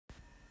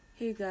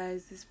Hey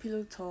guys, it's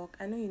Pillow Talk.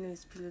 I know you know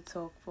it's Pillow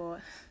Talk,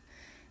 but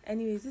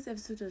anyways, this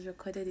episode was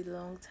recorded a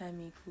long time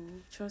ago.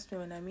 Trust me,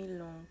 when I mean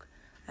long,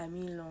 I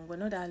mean long. Well,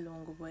 not that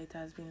long, but it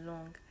has been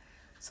long.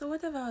 So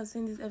whatever I was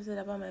saying this episode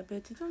about my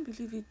birthday, don't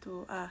believe it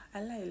though.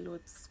 I lie a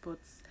lot, but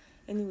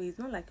anyways,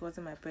 not like it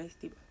wasn't my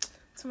birthday.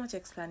 Too much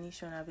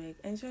explanation, I beg.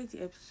 Enjoy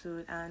the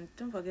episode and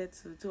don't forget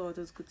to do all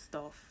those good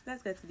stuff.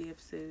 Let's get to the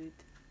episode.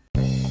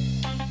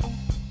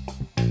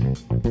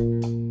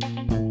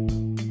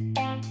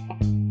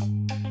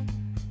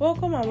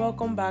 Welcome and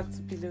welcome back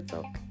to Pillow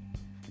Talk.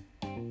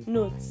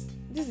 Note,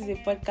 this is a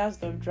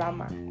podcast of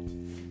drama.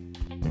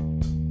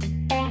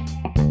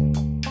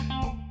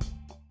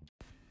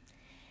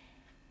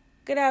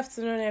 Good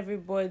afternoon,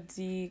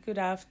 everybody. Good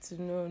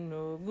afternoon.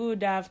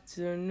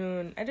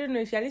 I don't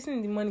know if you're listening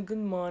in the morning, good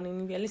morning.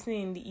 If you're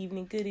listening in the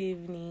evening, good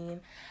evening.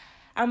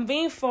 I'm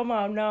being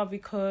formal now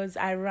because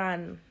I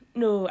ran.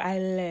 No, I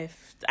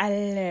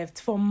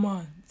left for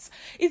months.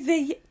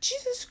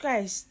 Jesus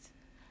Christ.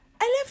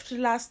 I left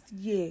last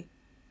year,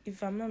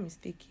 if I'm not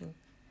mistaken.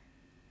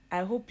 I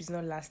hope it's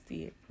not last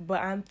year,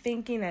 but I'm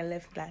thinking I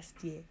left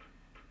last year.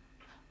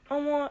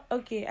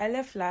 Okay, I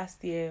left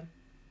last year.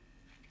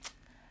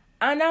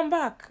 And I'm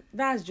back.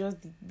 That's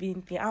just the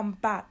main thing. I'm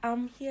back.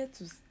 I'm here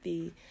to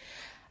stay.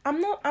 I'm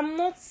not,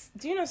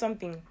 do you know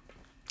something?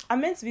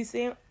 I'm meant to be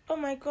saying, oh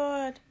my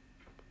God,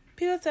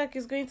 Pillow Talk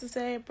is going to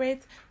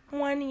celebrate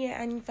 1 year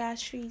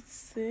anniversary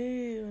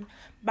soon.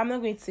 But I'm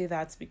not going to say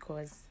that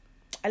because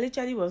I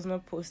literally was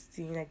not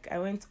posting. Like, I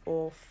went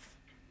off,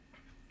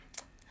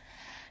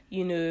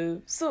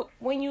 So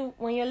when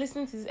you're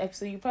listening to this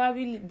episode, you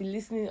probably be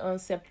listening on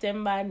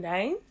September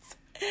 9th.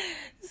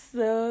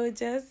 So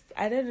just,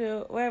 I don't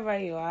know, wherever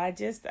you are, I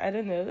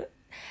don't know.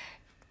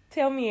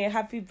 Tell me a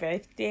happy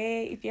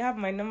birthday. If you have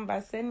my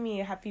number, send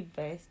me a happy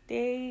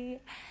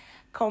birthday.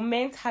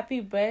 Comment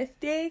happy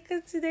birthday,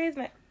 because today is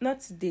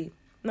not today.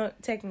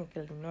 Not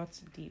technically not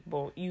today,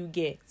 but you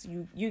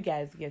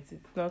guys get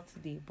it. Not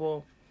today,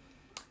 but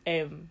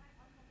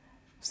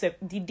so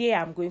the day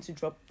I'm going to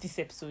drop this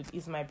episode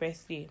is my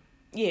birthday.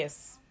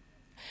 Yes.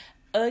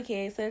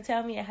 Okay, so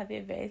tell me a happy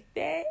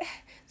birthday.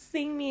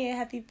 Sing me a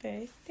happy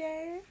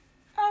birthday.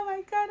 Oh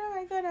my god,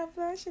 I'm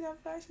blushing.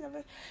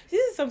 This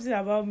is something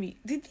about me.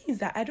 The thing is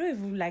that I don't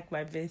even like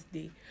my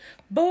birthday.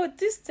 But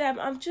this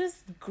time I'm just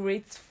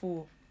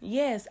grateful.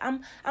 Yes,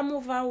 I'm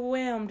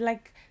overwhelmed.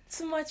 Like,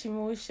 too much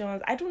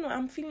emotions. I don't know,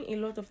 I'm feeling a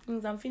lot of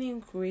things. I'm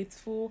feeling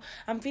grateful.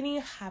 I'm feeling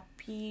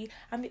happy.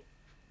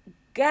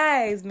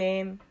 Guys,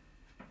 man,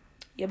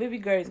 your baby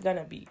girl is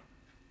gonna be.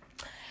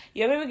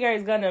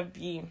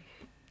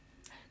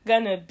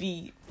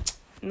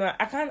 No,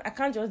 I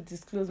can't just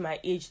disclose my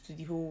age to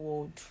the whole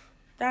world.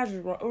 That's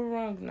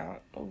wrong now.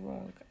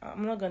 Wrong.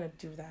 I'm not gonna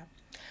do that.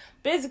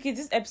 Basically,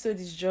 this episode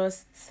is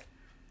just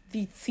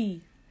the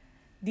tea.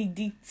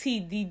 The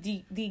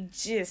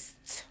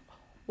gist.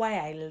 Why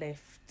I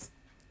left.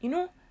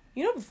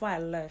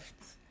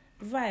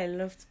 Before I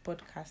left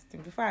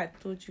podcasting, before I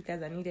told you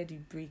guys I needed a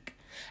break.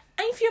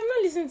 And if you have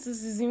not listened to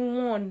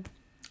season 1,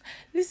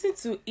 listen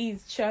to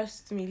it.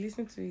 Trust me,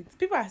 listen to it.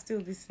 People are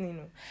still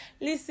listening.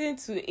 Listen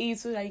to it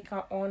so that you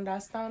can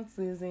understand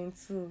season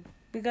 2.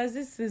 Because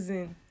this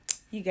season,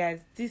 if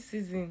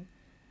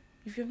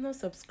you have not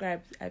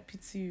subscribed, I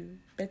pity you.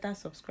 Better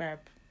subscribe.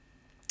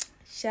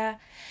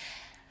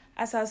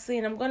 As I was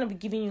saying, I'm going to be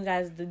giving you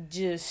guys the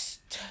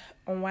gist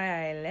on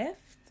why I left.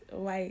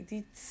 Why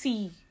the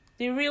tea.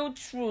 The real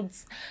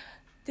truth.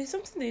 There's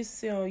something they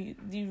say on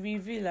the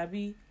reveal,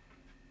 Abby.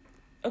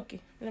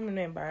 Okay, let me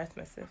not embarrass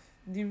myself.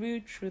 The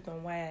real truth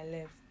on why I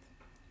left.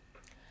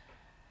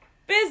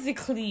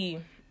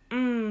 Basically,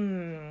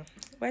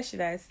 where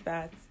should I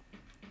start?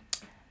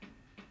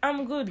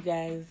 I'm good,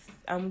 guys.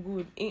 I'm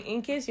good.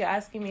 In case you're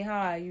asking me, how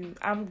are you?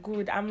 I'm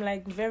good. I'm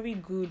like very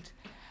good.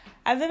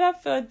 I've never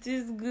felt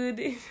this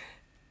good.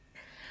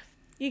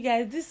 You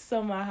guys, this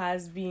summer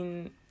has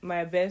been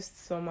my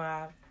best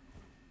summer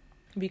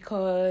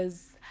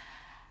because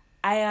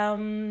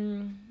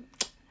I'm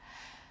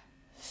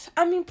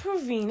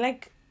improving.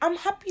 Like, I'm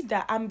happy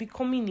that I'm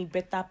becoming a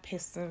better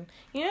person.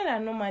 You know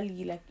that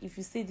normally, like, if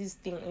you say this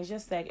thing, it's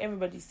just like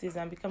everybody says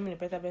I'm becoming a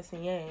better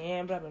person,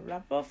 blah blah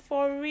blah. But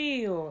for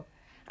real,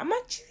 I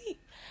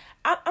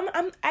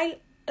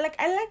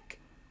like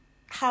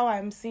how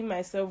I'm seeing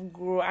myself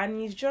grow,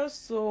 and it's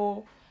just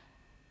so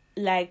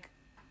like,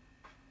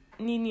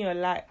 Nini, or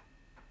like,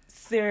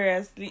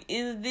 seriously,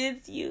 is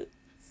this you?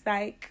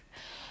 Psych.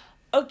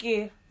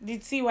 Okay, the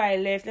tea why I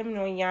left. Let me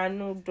know.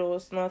 No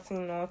doors,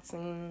 nothing.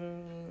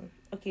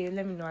 Okay,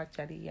 let me know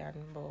actually,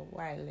 but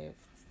why I left.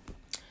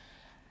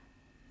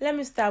 Let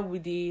me start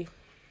with the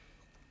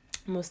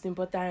most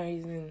important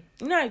reason.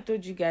 I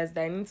told you guys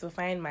that I need to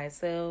find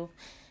myself.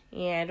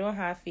 I don't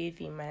have faith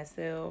in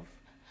myself.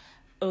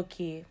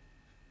 Okay,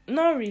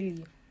 not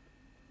really.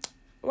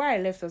 Why I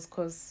left was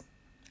because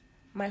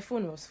my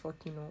phone was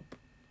fucking up.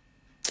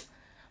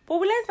 But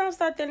let's not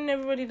start telling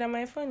everybody that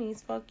my phone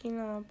is fucking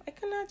up. I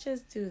cannot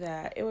just do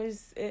that.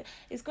 It's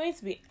going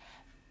to be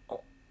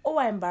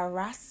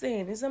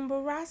embarrassing. It's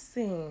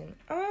embarrassing.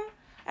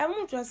 I won't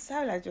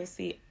how will I just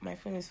say my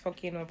phone is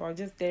fucking up? I'll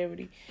just tell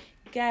everybody,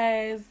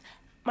 guys,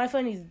 my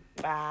phone is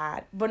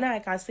bad. But now I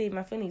can say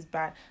my phone is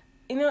bad.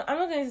 I'm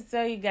not going to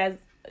tell you guys.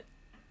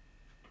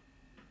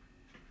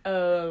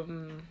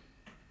 I'm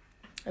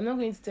not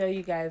going to tell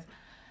you guys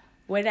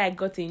whether I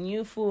got a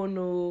new phone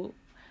or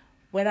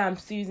whether I'm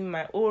still using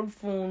my old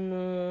phone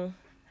or,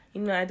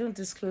 I don't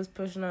disclose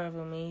personal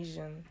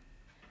information.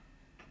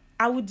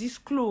 I would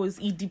disclose,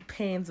 it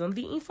depends on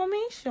the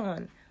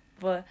information.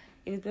 But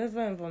if it's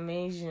personal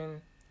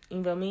information,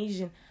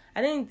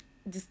 I don't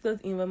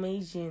disclose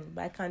information,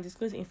 but I can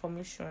disclose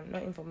information,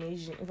 not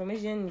information.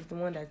 Information is the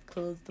one that's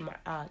close to my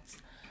heart.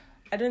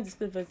 I don't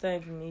disclose personal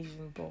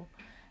information, but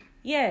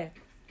yeah,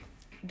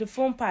 the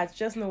phone parts,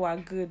 just know we're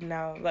good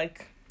now.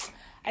 Like,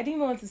 I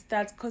didn't want to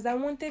start because I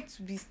wanted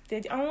to be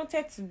steady. I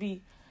wanted to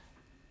be,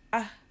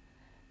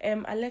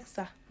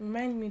 Alexa,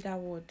 remind me that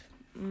word.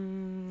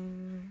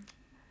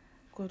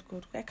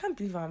 God, I can't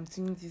believe I'm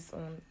doing this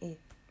on air.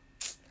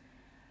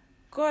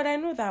 God, I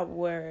know that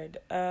word.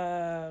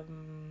 I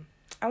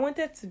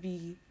wanted to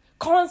be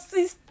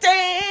consistent.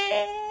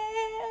 I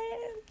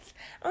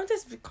wanted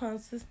to be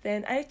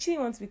consistent. I actually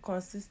want to be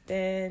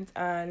consistent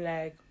and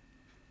like,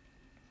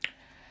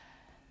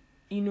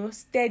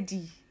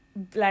 steady.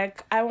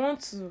 Like, I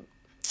want to.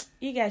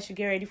 You guys should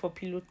get ready for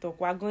pillow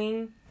talk. We're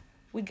going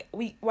up.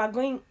 We're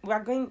gonna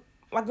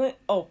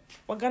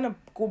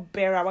go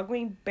better. We're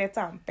going better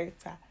and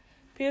better.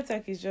 Pillow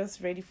talk is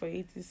just ready for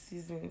it this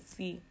season.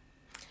 See.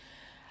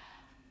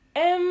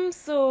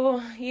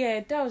 So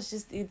yeah, that was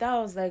just it. That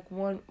was like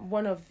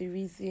one of the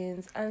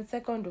reasons. And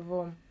second of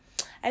all,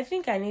 I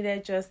think I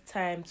needed just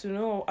time to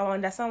know. I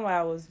understand what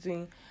I was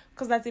doing.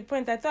 Because at the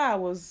point I thought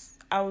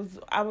I was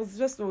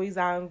just always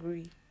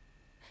angry.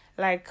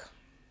 Like,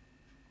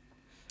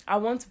 I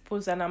want to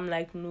post and I'm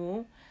like,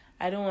 no,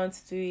 I don't want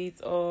to do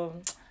it, or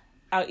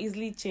I'll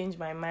easily change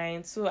my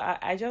mind. So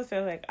I just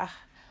felt like,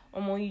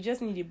 you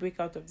just need a break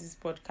out of this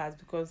podcast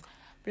because,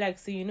 like,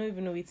 so you don't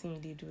even know what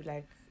you do.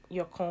 Like,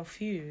 you're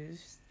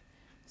confused.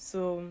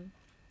 So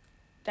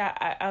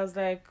that I was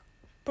like,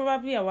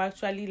 probably I will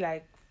actually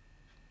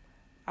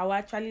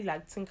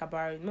think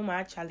about it. No,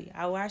 I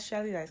will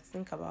actually like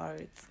think about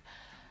it.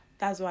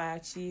 That's what I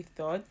actually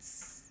thought.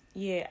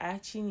 Yeah, I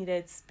actually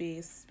needed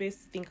space to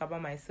think about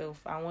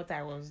myself and what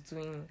I was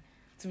doing,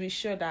 to be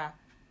sure that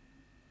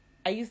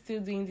are you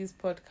still doing this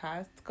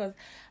podcast? Because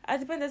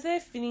at the point I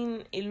started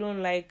feeling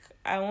alone, like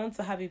I want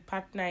to have a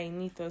partner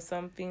in it or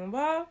something.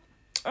 But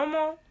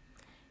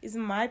it's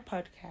my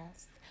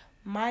podcast,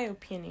 my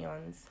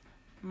opinions,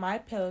 my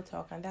pillow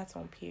talk, and that's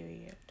on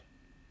period.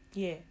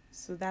 Yeah,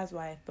 so that's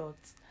what I thought.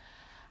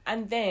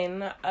 And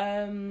then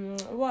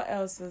what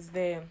else was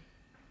there?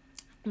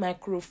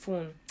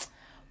 Microphone.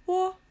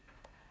 Well,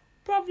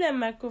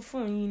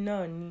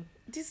 microphone,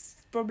 this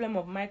problem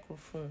of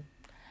microphone.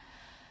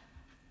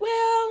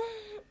 Well,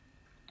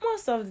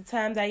 most of the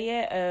times I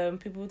hear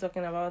people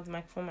talking about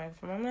microphone.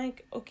 I'm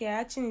like, okay,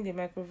 I actually need a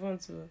microphone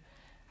to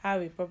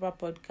have a proper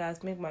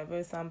podcast, make my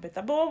voice sound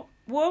better. But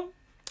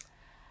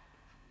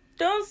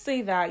don't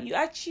say that. You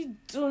actually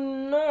do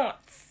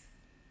not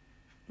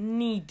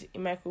need a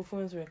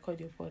microphone to record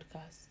your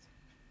podcast.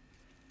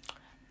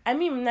 I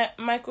mean,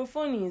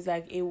 microphone is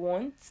like a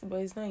want,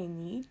 but it's not a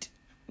need.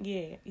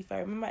 Yeah, if I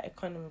remember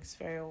economics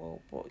very well,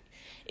 but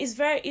it's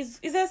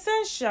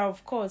essential,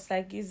 of course.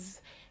 Like, it's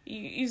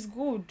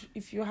good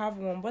if you have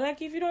one, but like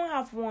if you don't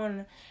have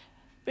one,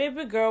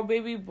 baby girl,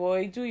 baby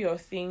boy, do your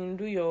thing,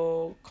 do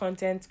your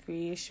content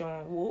creation.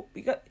 Whoa,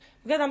 because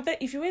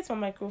if you wait for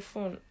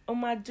microphone,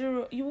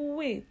 Maduro, you will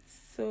wait.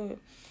 So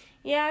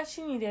yeah, I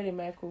actually needed a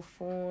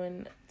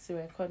microphone to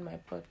record my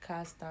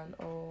podcast and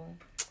all.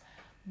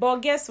 But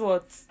guess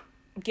what?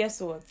 You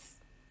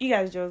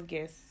guys just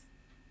guess.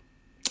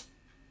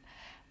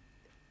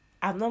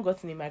 I've not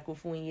gotten a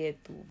microphone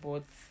yet too,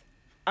 but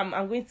I'm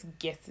going to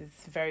get it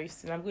very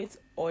soon. I'm going to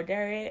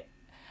order it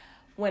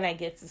when I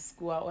get to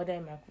school. I'll order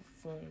a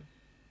microphone.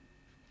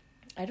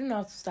 I don't know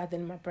how to start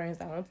telling my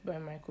parents I want to buy a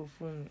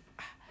microphone.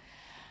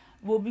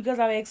 Well, because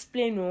I will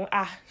explain,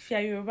 if you're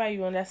Yoruba,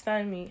 you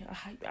understand me.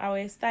 I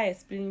will start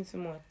explaining too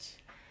much.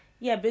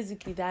 Yeah,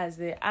 basically that's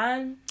it.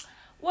 And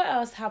what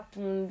else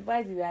happened?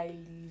 Why did I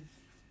leave?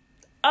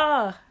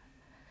 I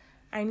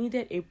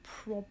needed a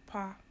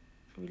proper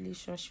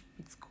relationship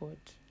with God.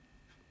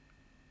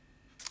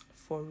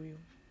 For real.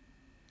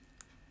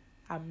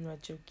 I'm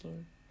not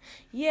joking.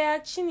 Yeah, I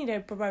actually needed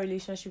a proper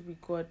relationship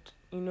with God.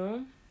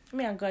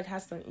 Me and God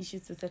has some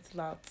issues to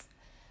settle out.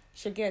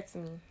 She gets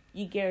me.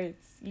 You get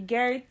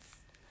it?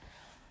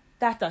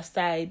 That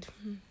aside.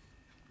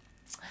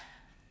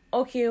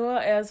 Okay,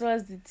 what else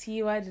was the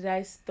tea? Why did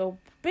I stop?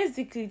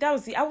 Basically, that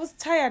was it. I was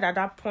tired at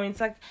that point.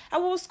 Like, I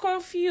was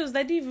confused.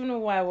 I didn't even know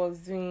what I was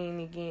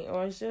doing again. It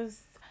was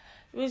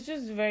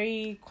just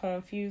very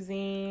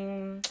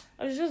confusing.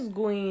 I was just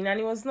going, and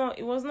it was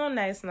not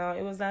nice now.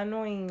 It was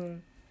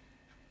annoying.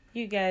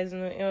 You guys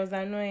know, it was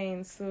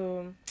annoying.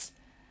 So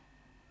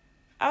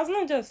I was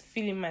not just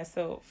feeling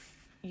myself.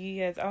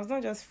 You guys, I was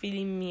not just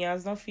feeling me. I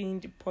was not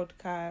feeling the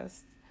podcast.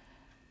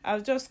 I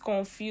was just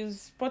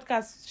confused.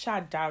 Podcast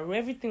shut down.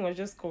 Everything was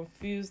just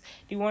confused.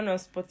 The one on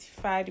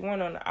Spotify, the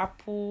one on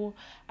Apple.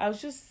 I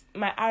was just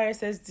my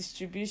RSS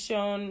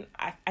distribution.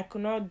 I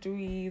could not do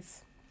it.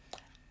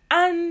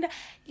 And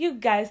you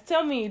guys,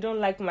 tell me you don't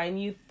like my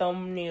new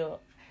thumbnail.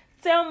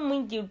 Tell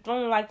me you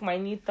don't like my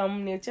new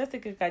thumbnail. Just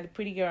take a look at the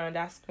pretty girl on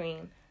that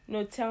screen.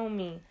 No, tell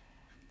me.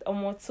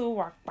 Omoto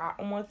wakpa,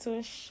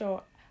 omoto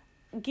short.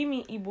 Give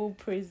me Igbo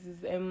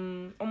praises.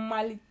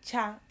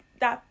 Omalicha,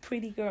 that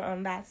pretty girl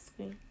on that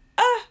screen.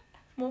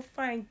 Mo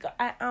fine girl.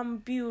 I am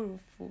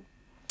beautiful.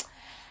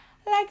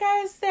 Like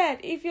I said,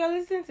 if you're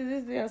listening to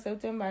this day on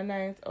September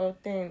 9th or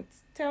 10th,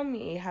 tell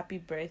me a happy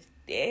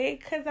birthday,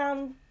 because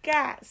I'm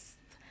gassed.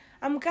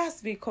 I'm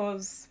gassed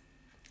because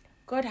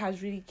God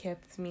has really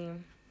kept me.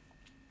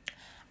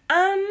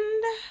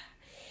 And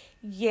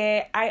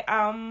yeah, I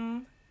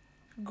am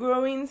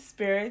growing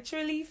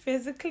spiritually,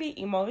 physically,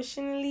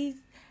 emotionally,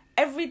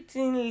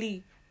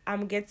 everythingly.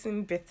 I'm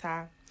getting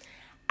better.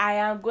 I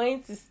am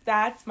going to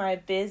start my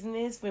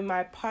business with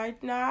my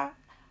partner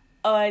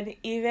on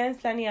event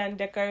planning and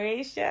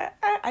decoration.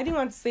 I didn't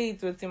want to say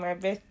it was in my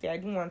birthday. I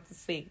didn't want to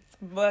say it.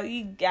 But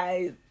you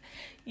guys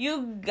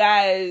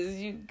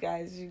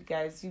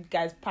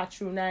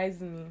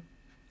patronize me.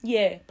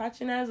 Yeah,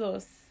 patronize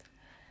us.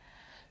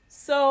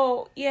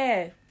 So,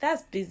 yeah,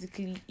 that's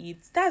basically it.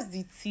 That's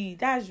the tea.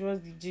 That's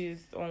just the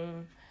gist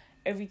on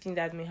everything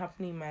that's been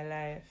happening in my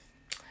life.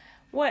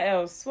 What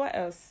else? What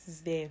else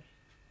is there?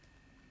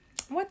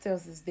 What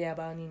else is there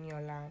about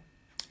Niniola?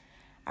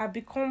 I've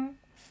become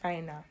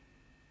finer.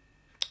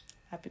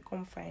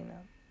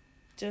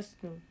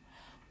 Just know.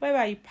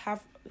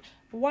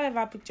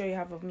 Whatever picture you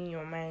have of me in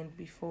your mind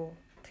before,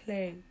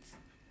 clear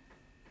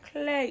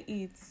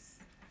it.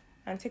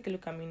 And take a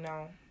look at me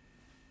now.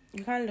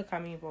 You can't look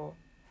at me, but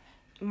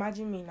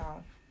imagine me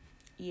now.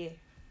 Yeah.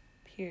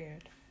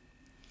 Period.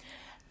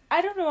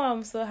 I don't know why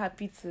I'm so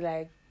happy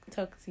to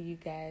talk to you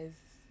guys.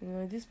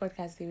 This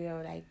podcast is a way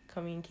of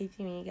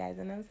communicating with you guys,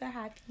 and I'm so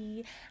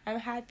happy. I'm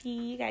happy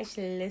you guys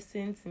should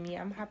listen to me.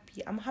 I'm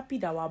happy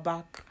that we're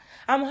back.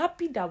 I'm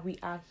happy that we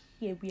are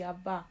here. We are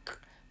back.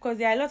 Because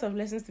there are a lot of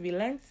lessons to be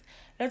learned,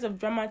 lots of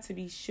drama to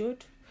be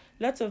showed,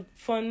 lots of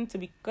fun to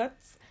be cut,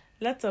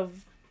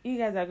 you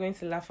guys are going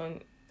to laugh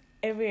on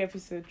every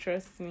episode,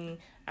 trust me,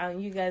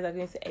 and you guys are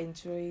going to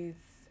enjoy it.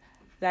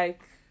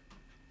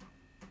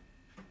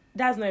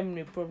 That's not even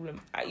a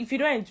problem. If you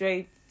don't enjoy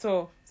it,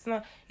 so it's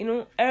not,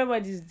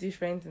 everybody's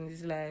different in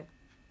this life.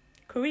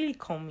 Could really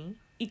call me.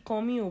 It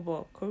call me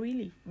over. Could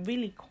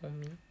really call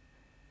me.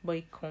 But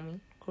it call me.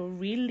 Could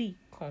really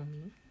call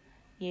me.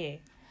 Yeah.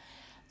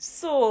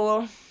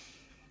 So,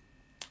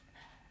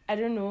 I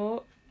don't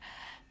know.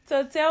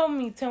 So tell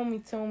me,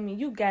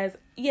 you guys.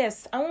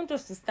 Yes, I want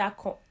us to start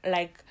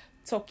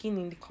talking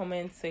in the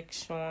comment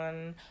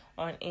section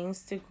on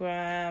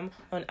Instagram,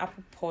 on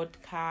Apple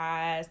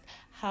Podcast,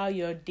 how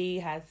your day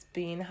has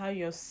been, how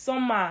your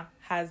summer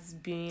has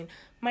been.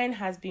 Mine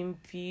has been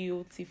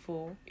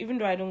beautiful. Even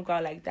though I don't go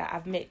out like that,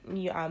 I've met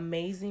new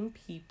amazing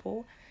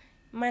people.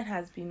 Mine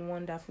has been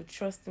wonderful.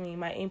 Trust me,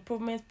 my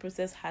improvement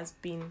process has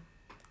been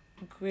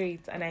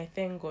great, and I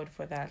thank God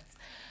for that.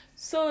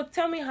 So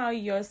tell me how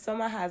your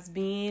summer has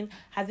been.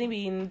 Has it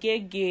been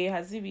gay?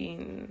 Has it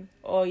been,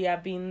 or you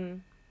have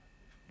been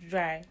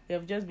dry? You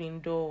have just been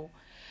dull.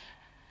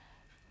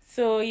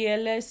 So yeah,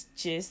 let's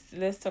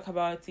talk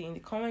about it in the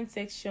comment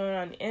section,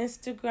 on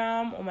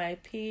Instagram, on my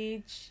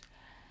page.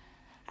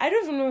 I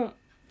don't even know.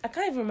 I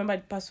can't even remember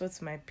the password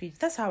to my page.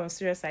 That's how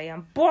serious I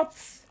am. But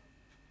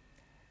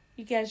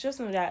you guys just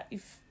know that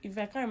if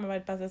I can't remember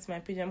the password to my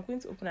page, I'm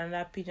going to open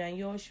another page, and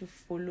you all should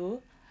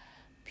follow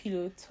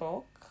Pillow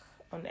Talk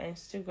on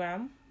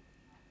Instagram,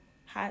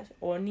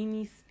 or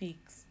Nini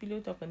Speaks. Pillow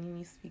Talk or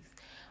Nini Speaks.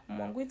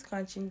 I'm going to go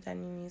and change that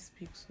Nini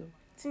Speaks. So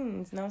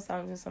things now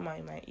sounding somehow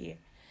in my ear.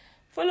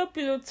 Follow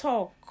Pillow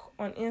Talk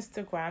on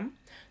Instagram.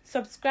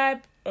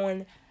 Subscribe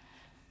on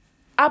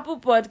Apple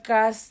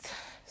Podcasts,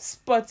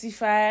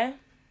 Spotify,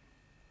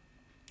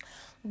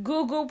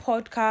 Google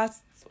Podcasts.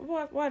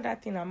 What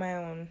that thing am I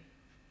on?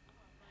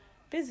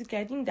 Basically,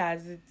 I think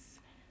that's it.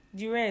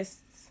 The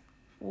rest,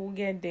 we'll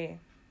get there.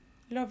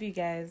 Love you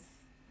guys.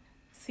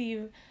 See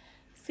you.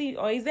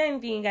 Or is there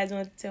anything you guys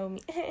want to tell me?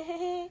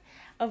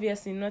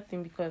 Obviously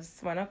nothing, because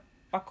we're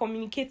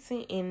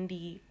communicating in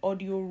the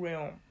audio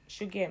realm.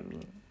 Should get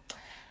me.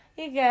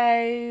 Hey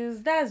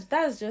guys,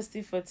 that's just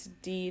it for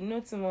today.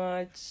 Not too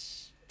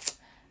much.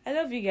 I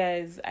love you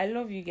guys.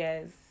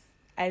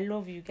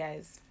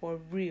 For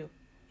real.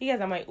 You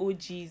guys are my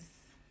OGs.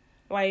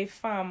 Why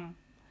fam?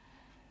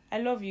 I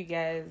love you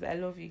guys. I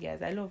love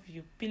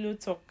you. Pillow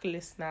Talk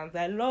listeners.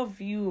 I love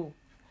you.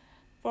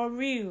 For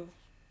real.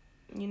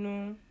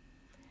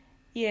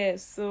 Yeah,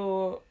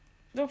 so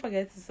don't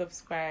forget to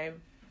subscribe.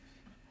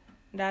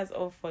 That's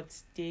all for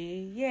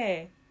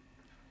today.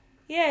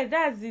 Yeah,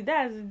 that's it.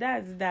 This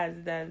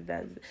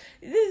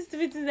is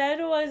the thing. I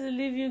don't want to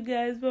leave you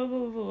guys. But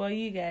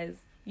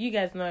you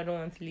guys know I don't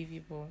want to leave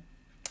you, but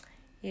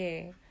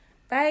yeah.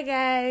 Bye,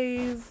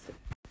 guys.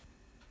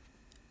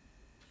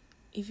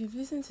 if you've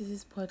listened to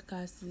this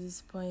podcast to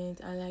this point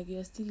and like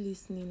you're still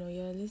listening or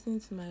you're listening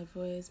to my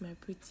voice, my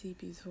pretty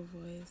beautiful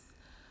voice,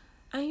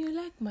 and you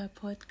like my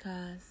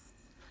podcast,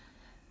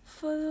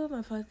 follow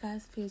my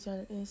podcast page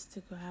on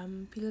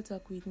Instagram, Pillow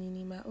Talk with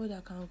Nini. My old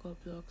account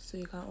got blocked, so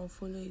you can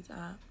unfollow it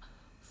and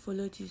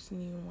follow this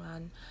new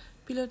one.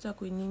 Pillow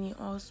Talk with Nini,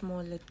 all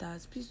small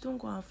letters. Please don't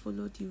go and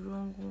follow the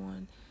wrong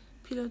one.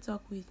 Pillow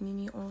Talk with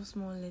Nini, all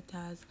small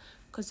letters,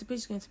 because the page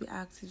is going to be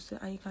active, so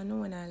and you can know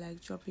when I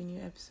like drop a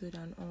new episode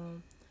and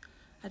all.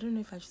 I don't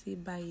know if I should say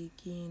bye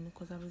again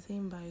because I've been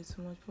saying bye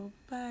so much, but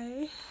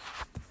bye.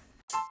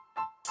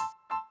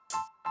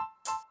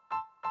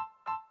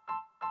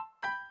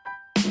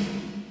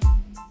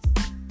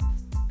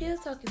 Pillow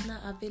Talk is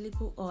now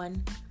available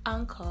on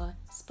Anchor,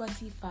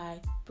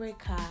 Spotify,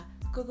 Breaker,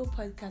 Google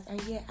Podcast, and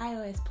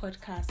iOS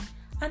Podcast.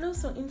 And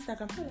also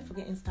Instagram. How did I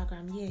forget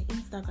Instagram?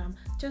 Instagram.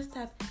 Just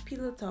type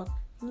Pillow Talk,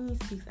 Nini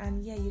Speaks,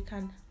 and you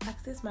can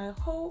access my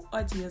whole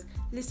audios,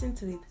 listen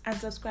to it, and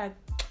subscribe.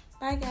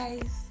 Bye,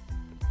 guys.